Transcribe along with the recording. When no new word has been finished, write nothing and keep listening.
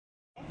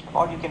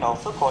or you can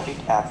also call it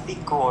as the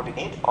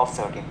coordinate of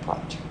certain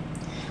point.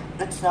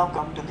 Let's now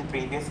come to the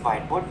previous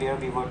whiteboard where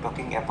we were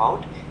talking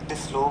about the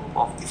slope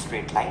of the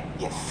straight line.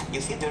 Yes,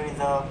 you see there is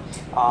a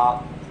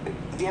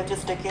we have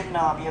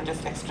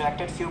just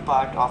extracted few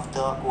part of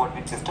the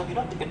coordinate system.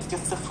 It's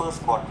just the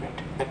first quadrant.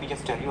 Let me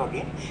just tell you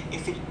again.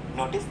 If you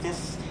notice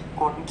this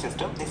coordinate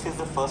system, this is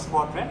the first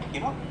quadrant,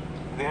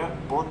 where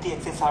both the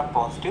axes are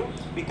positive,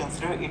 we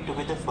consider it to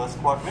be the first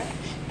quadrant.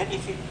 Then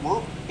if we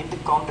move in the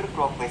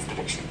counterclockwise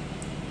direction,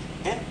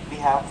 then we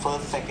have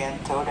first, second,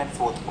 third and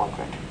fourth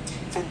quadrant.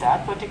 So in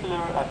that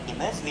particular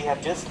image, we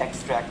have just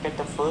extracted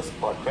the first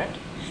quadrant,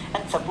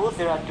 and suppose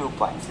there are 2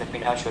 points. Let me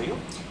now show you.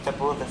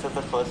 Suppose this is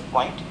the first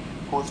point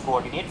whose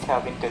coordinates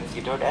have been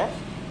considered as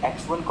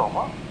x1,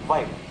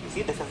 y1. You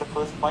see, this is the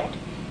first point,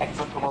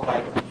 x1,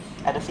 y1.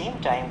 At the same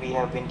time, we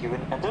have been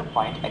given another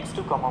point,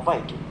 x2,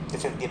 y2.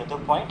 This is the another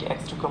point,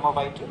 x2,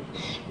 y2.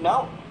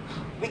 Now,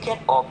 we can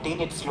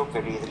obtain its slope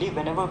very easily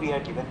whenever we are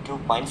given 2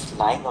 points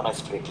lying on a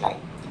straight line.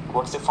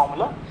 What's the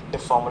formula? The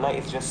formula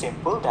is just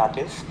simple, that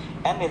is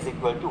m is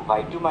equal to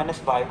y2 minus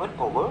y1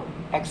 over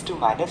x2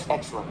 minus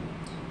x1.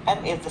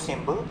 M is the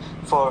symbol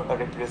for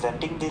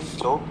representing the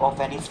slope of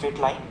any straight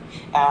line,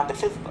 and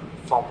this is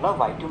formula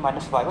y2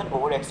 minus y1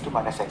 over x2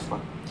 minus x1.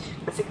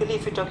 Basically,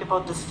 if you talk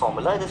about this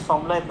formula is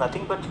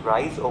nothing but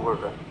rise over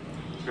run.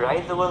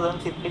 Rise over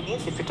run simply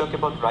means, if you talk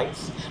about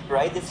rise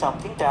is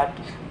something that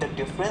the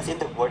difference in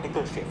the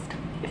vertical shift.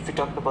 If we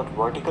talk about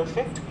vertical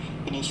shift,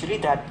 initially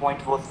that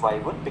point was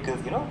y1 because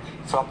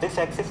from this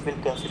axis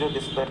we'll consider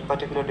this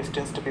particular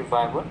distance to be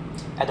y1.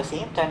 At the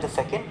same time, the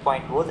second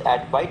point was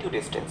at y2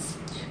 distance.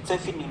 So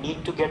if you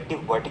need to get the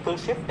vertical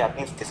shift, that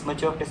means this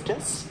much of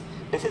distance,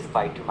 this is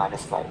y2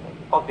 minus y1.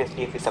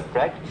 Obviously, if you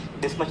subtract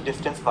this much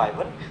distance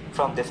y1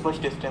 from this much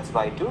distance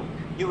y2,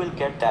 you will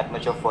get that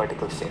much of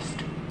vertical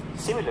shift.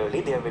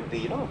 Similarly, there will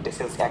be,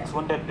 this is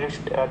x1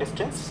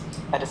 distance.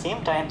 At the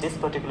same time, this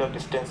particular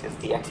distance is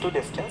the x2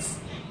 distance.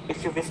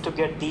 If you wish to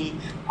get the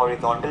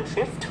horizontal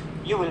shift,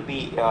 you will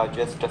be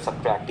just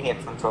subtracting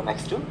x1 from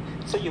x2.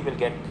 So you will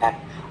get a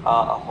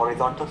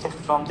horizontal shift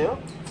from there.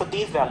 So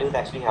these values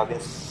actually have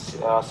been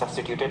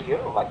substituted here,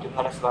 y2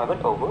 minus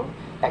y1 over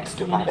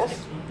x2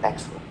 minus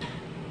x1.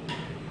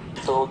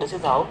 So this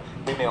is how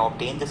we may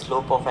obtain the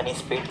slope of any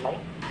straight line.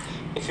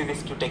 If you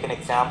wish to take an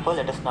example,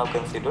 let us now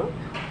consider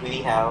we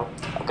have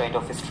a kind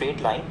of a straight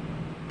line.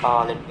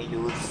 Let me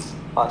use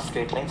a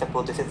straight line.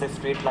 Suppose this is a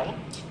straight line,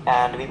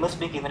 and we must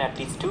be given at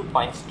least 2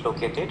 points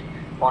located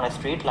on a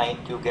straight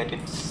line to get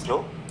its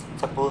slope.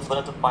 Suppose one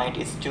of the point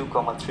is 2,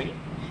 3.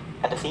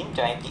 At the same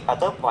time, the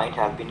other point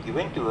has been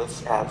given to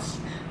us as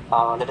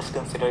let us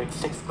consider it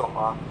 6,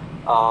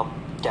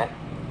 10.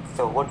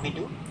 So what we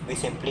do? We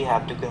simply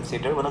have to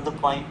consider one of the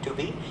point to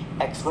be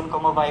x1,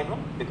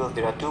 y1 because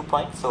there are 2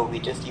 points. So we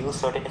just use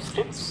certain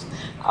scripts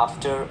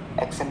after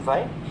x and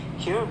y.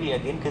 Here we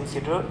again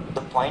consider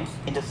the points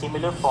in the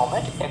similar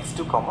format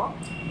x2,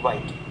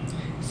 y2.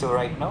 So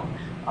right now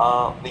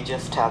we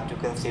just have to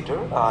consider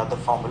the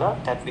formula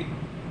that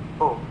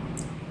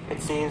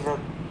it says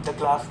the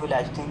class will,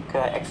 I think,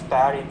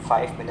 expire in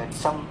 5 minutes.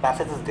 Some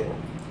message is there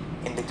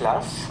in the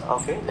class.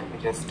 Okay, let me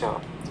just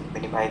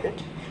minimize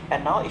it.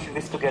 And now if you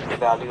wish to get the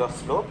value of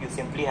slope, you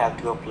simply have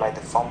to apply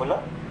the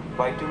formula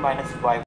y2 minus y1